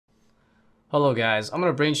Hello guys, I'm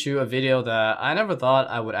gonna bring to you a video that I never thought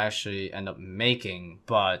I would actually end up making,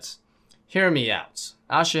 but hear me out.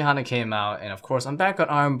 Ashihana came out, and of course I'm back on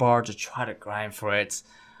Iron Bar to try to grind for it.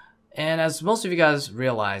 And as most of you guys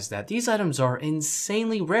realize that these items are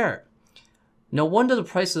insanely rare. No wonder the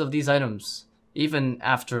prices of these items, even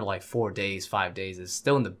after like 4 days, 5 days, is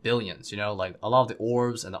still in the billions, you know? Like a lot of the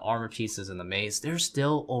orbs and the armor pieces and the maze, they're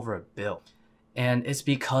still over a bill. And it's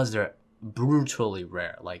because they're brutally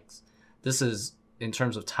rare. Like, this is, in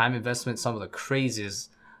terms of time investment, some of the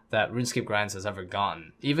craziest that RuneScape Grinds has ever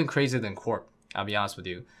gotten. Even crazier than Corp, I'll be honest with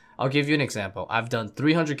you. I'll give you an example. I've done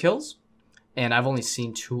 300 kills, and I've only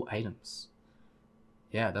seen 2 items.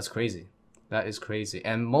 Yeah, that's crazy. That is crazy.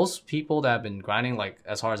 And most people that have been grinding like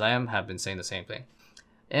as hard as I am have been saying the same thing.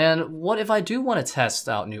 And what if I do want to test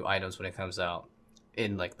out new items when it comes out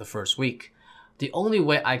in like the first week? The only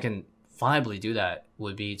way I can viably do that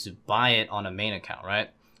would be to buy it on a main account,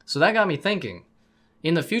 right? So that got me thinking,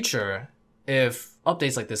 in the future, if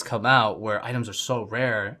updates like this come out where items are so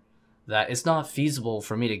rare that it's not feasible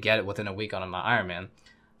for me to get it within a week on my Iron Man,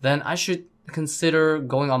 then I should consider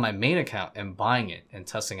going on my main account and buying it and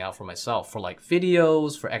testing out for myself for like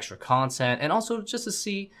videos, for extra content, and also just to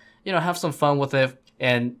see, you know, have some fun with it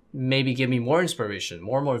and maybe give me more inspiration,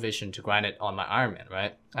 more motivation to grind it on my Iron Man,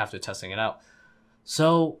 right? After testing it out.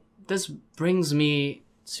 So this brings me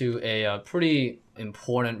to a pretty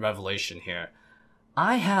important revelation here.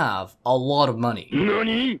 I have a lot of money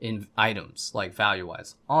in items, like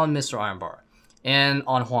value-wise, on Mr. Iron Bar and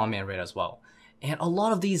on Huangmian Raid as well. And a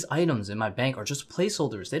lot of these items in my bank are just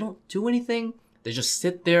placeholders. They don't do anything. They just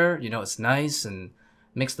sit there, you know, it's nice and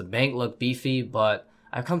makes the bank look beefy, but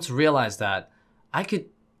I've come to realize that I could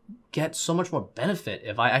get so much more benefit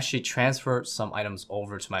if I actually transfer some items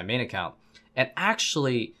over to my main account and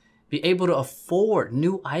actually be able to afford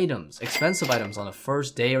new items, expensive items on the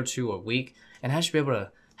first day or two or week, and actually be able to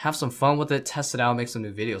have some fun with it, test it out, make some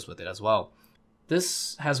new videos with it as well.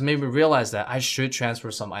 This has made me realize that I should transfer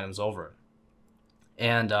some items over.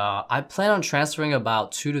 And I plan on transferring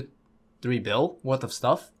about 2 to 3 bill worth of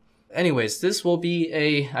stuff. Anyways, this will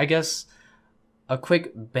be I guess, a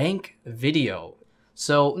quick bank video.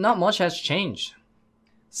 So not much has changed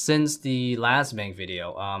since the last bank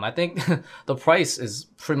video. I think the price is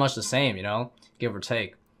pretty much the same, you know, give or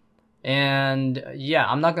take. And yeah,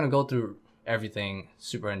 I'm not gonna go through everything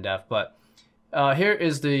super in depth, but here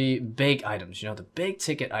is the big items, you know, the big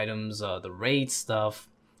ticket items, the raid stuff,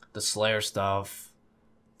 the Slayer stuff,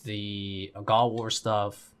 the God War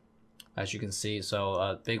stuff, as you can see.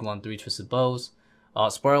 So big one, 3 Twisted Bows.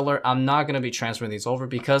 Spoiler alert, I'm not gonna be transferring these over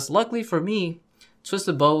because luckily for me,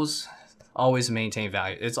 Twisted Bows always maintain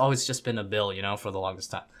value. It's always just been a bill, you know, for the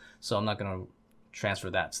longest time. So I'm not gonna transfer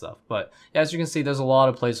that stuff. But yeah, as you can see, there's a lot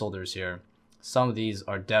of placeholders here. Some of these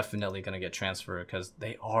are definitely gonna get transferred because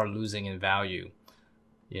they are losing in value.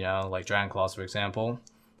 You know, like Dragon Claws, for example.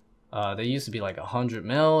 They used to be like 100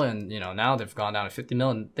 mil, and you know, now they've gone down to 50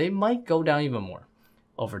 mil, and they might go down even more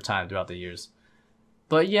over time throughout the years.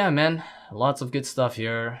 But yeah, man, lots of good stuff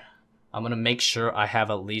here. I'm gonna make sure I have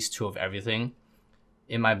at least 2 of everything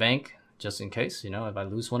in my bank, just in case, you know, if I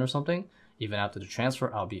lose one or something, even after the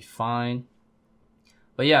transfer, I'll be fine.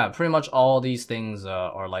 But yeah, pretty much all these things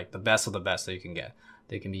are like the best of the best that you can get.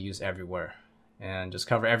 They can be used everywhere and just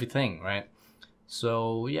cover everything, right?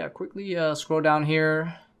 So yeah, quickly scroll down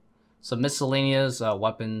here. Some miscellaneous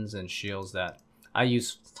weapons and shields that I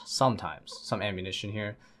use sometimes. Some ammunition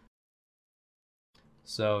here.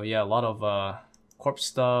 So yeah, a lot of corpse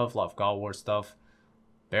stuff, a lot of God War stuff.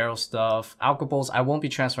 Barrel stuff, alcohols. I won't be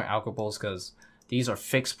transferring alcohols because these are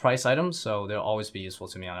fixed price items, so they'll always be useful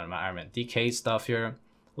to me on my Iron Man. DK stuff here,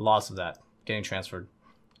 lots of that getting transferred.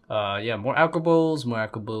 Yeah, more alcohols,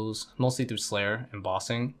 mostly through Slayer and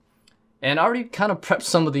bossing. And I already kind of prepped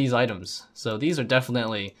some of these items, so these are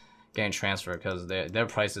definitely getting transferred because their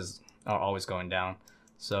prices are always going down.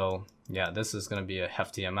 So yeah, this is gonna be a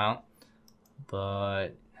hefty amount.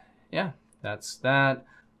 But yeah, that's that.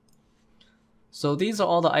 So these are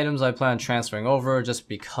all the items I plan on transferring over just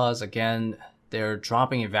because, again, they're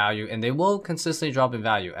dropping in value and they will consistently drop in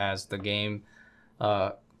value as the game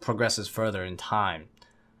progresses further in time.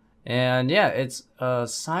 And yeah, it's a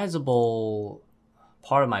sizable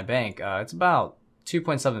part of my bank. It's about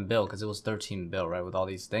 2.7 bill because it was 13 bill, right, with all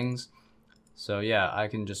these things. So yeah, I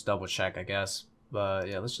can just double check, I guess. But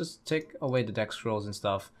yeah, let's just take away the deck scrolls and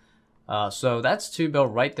stuff. So that's 2 bill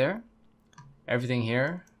right there. Everything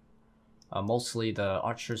here. Mostly the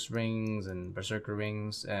Archer's Rings and Berserker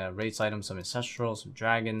Rings, raids items, some Ancestral, some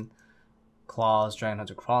Dragon Claws, Dragon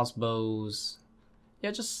Hunter Crossbows.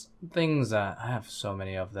 Yeah, just things that I have so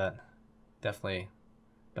many of that definitely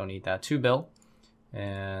Don't need that. 2 bill.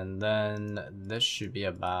 And then this should be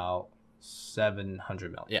about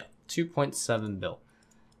 700 mil. Yeah, 2.7 bill.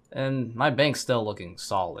 And my bank's still looking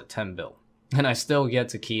solid, 10 bill. And I still get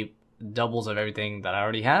to keep doubles of everything that I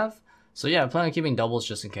already have. So yeah, I plan on keeping doubles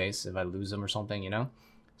just in case if I lose them or something, you know?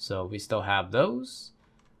 So we still have those.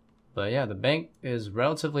 But yeah, the bank is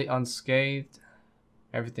relatively unscathed.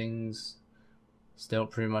 Everything's still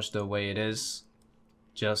pretty much the way it is,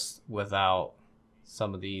 just without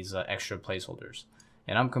some of these extra placeholders.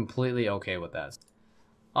 And I'm completely okay with that.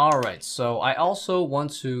 Alright, so I also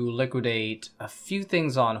want to liquidate a few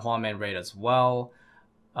things on Huaman rate as well.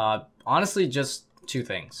 Honestly, just 2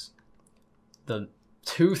 things. The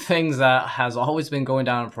 2 things that has always been going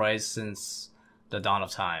down in price since the dawn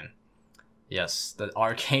of time. Yes, the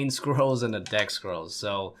arcane scrolls and the deck scrolls.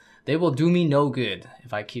 So they will do me no good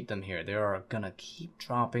if I keep them here. They are gonna keep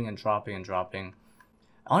dropping and dropping and dropping.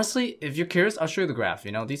 Honestly, if you're curious, I'll show you the graph.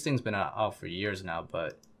 You know, these things been out for years now,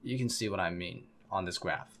 but you can see what I mean on this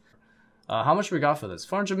graph. How much we got for this?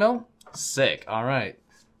 400 mil? Sick. All right.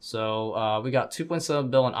 So we got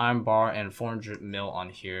 2.7 bill on Iron Bar and 400 mil on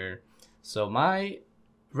here. So my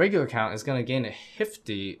regular account is gonna gain a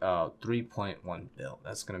hefty 3.1 bill.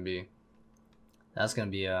 That's gonna be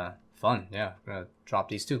fun. Yeah, I'm gonna drop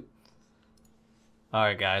these 2.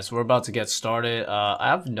 Alright guys, we're about to get started. I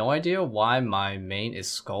have no idea why my main is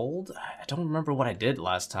Scold. I don't remember what I did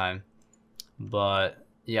last time. But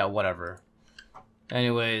yeah, whatever.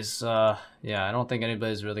 Anyways, yeah, I don't think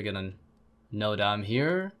anybody's really gonna know that I'm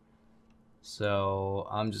here. So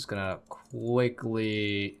I'm just gonna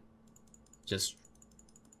quickly just,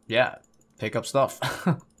 yeah, pick up stuff.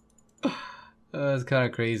 It's kind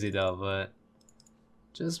of crazy though, but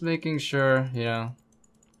just making sure, you know.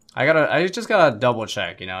 I just gotta double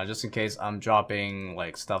check, you know, just in case I'm dropping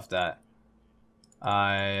like stuff that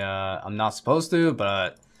I'm not supposed to,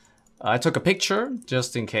 but I took a picture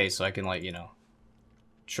just in case so I can, like, you know,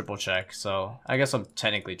 triple check. So I guess I'm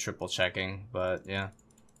technically triple checking, but yeah,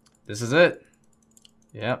 this is it.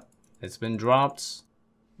 Yep, it's been dropped.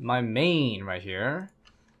 My main right here,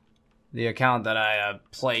 the account that I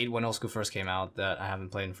played when old school first came out that I haven't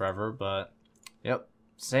played in forever, but yep,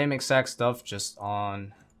 same exact stuff, just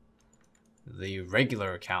on the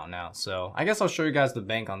regular account now. So I guess I'll show you guys the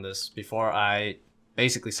bank on this before I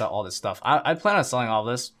basically sell all this stuff. I plan on selling all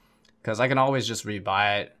this because I can always just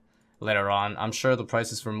rebuy it later on. I'm sure the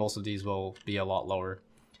prices for most of these will be a lot lower,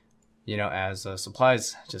 you know, as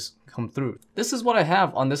supplies just come through. This is what I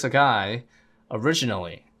have on this guy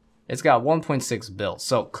originally. It's got 1.6 bill,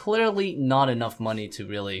 so clearly not enough money to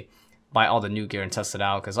really buy all the new gear and test it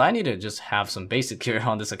out, because I need to just have some basic gear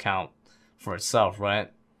on this account for itself,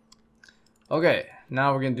 right? Okay,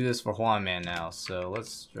 now we're gonna do this for Huaman now. So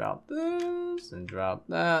let's drop this and drop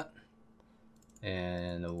that.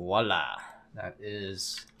 And voila. That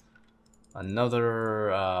is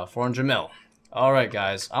another 400 mil. Alright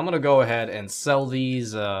guys, I'm gonna go ahead and sell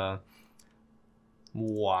these.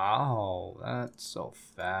 Wow, that's so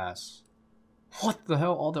fast. What the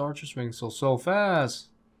hell? All the archers being so fast.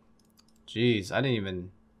 Jeez, I didn't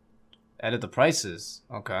even edit the prices.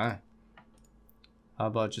 Okay. How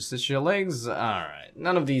about Justicial Legs? Alright,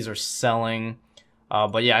 none of these are selling.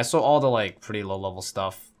 But yeah, I saw all the like pretty low level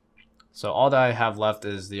stuff. So all that I have left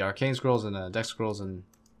is the Arcane Scrolls and the Deck Scrolls and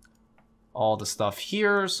all the stuff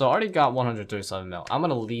here. So I already got 137 mil. I'm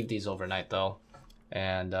gonna leave these overnight though.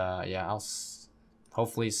 And yeah, I'll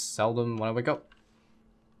hopefully sell them when I wake up.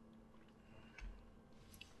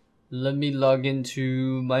 Let me log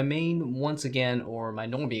into my main once again, or my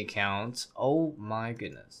Normie account. Oh my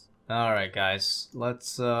goodness. Alright guys,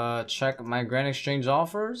 let's check my Grand Exchange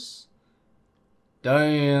offers.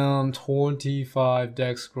 Damn, 25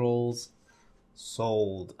 deck scrolls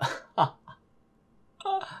sold.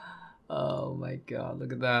 Oh my god,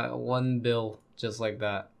 look at that. 1 bill, just like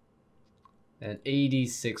that. And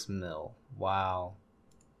 86 mil. Wow.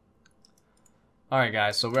 Alright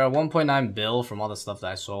guys, so we're at 1.9 bill from all the stuff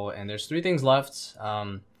that I sold, and there's 3 things left.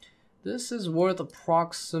 This is worth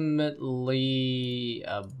approximately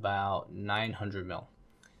about 900 mil.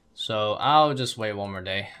 So I'll just wait one more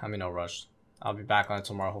day. I'm in no rush. I'll be back on it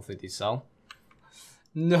tomorrow. Hopefully these sell.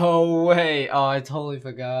 No way. Oh, I totally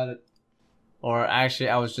forgot it. Or actually,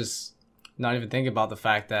 I was just not even thinking about the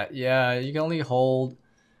fact that, yeah, you can only hold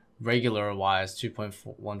regular wise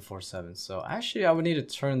 2.147. So actually, I would need to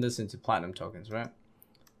turn this into platinum tokens, right?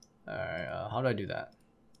 Alright, how do I do that?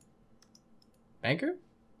 Banker?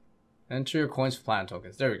 Enter your coins for platinum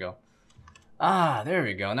tokens. There we go. Ah, there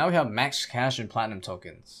we go. Now we have max cash and platinum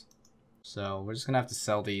tokens. So we're just gonna have to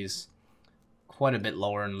sell these quite a bit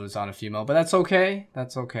lower and lose on a few mil, but that's okay.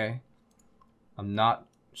 That's okay. I'm not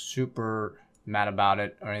super mad about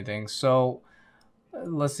it or anything. So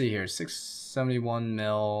let's see here, 671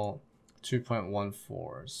 mil,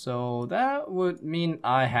 2.14. So that would mean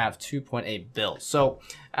I have 2.8 bill. So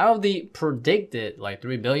out of the predicted like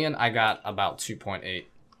 3 billion, I got about 2.8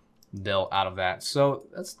 bill out of that. So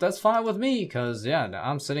that's fine with me, because yeah,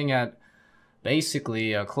 I'm sitting at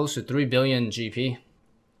basically close to 3 billion GP.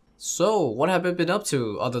 So what have I been up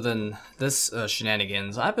to other than this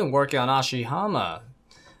shenanigans? I've been working on Ashihama,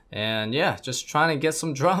 and yeah, just trying to get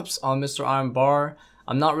some drops on Mr. Iron Bar.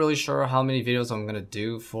 I'm not really sure how many videos I'm gonna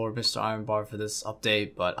do for Mr. Iron Bar for this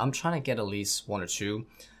update, but I'm trying to get at least 1 or 2,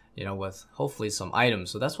 you know, with hopefully some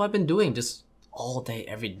items. So that's what I've been doing, just all day,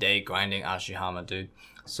 every day, grinding Ashihama, dude.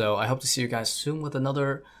 So I hope to see you guys soon with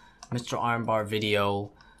another Mr. Iron Bar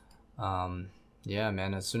video. Yeah,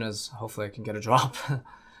 man, as soon as hopefully I can get a drop.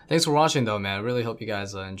 Thanks for watching though, man. I really hope you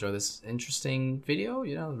guys enjoy this interesting video,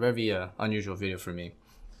 you know, very unusual video for me.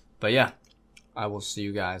 But yeah, I will see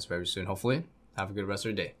you guys very soon, hopefully. Have a good rest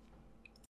of your day.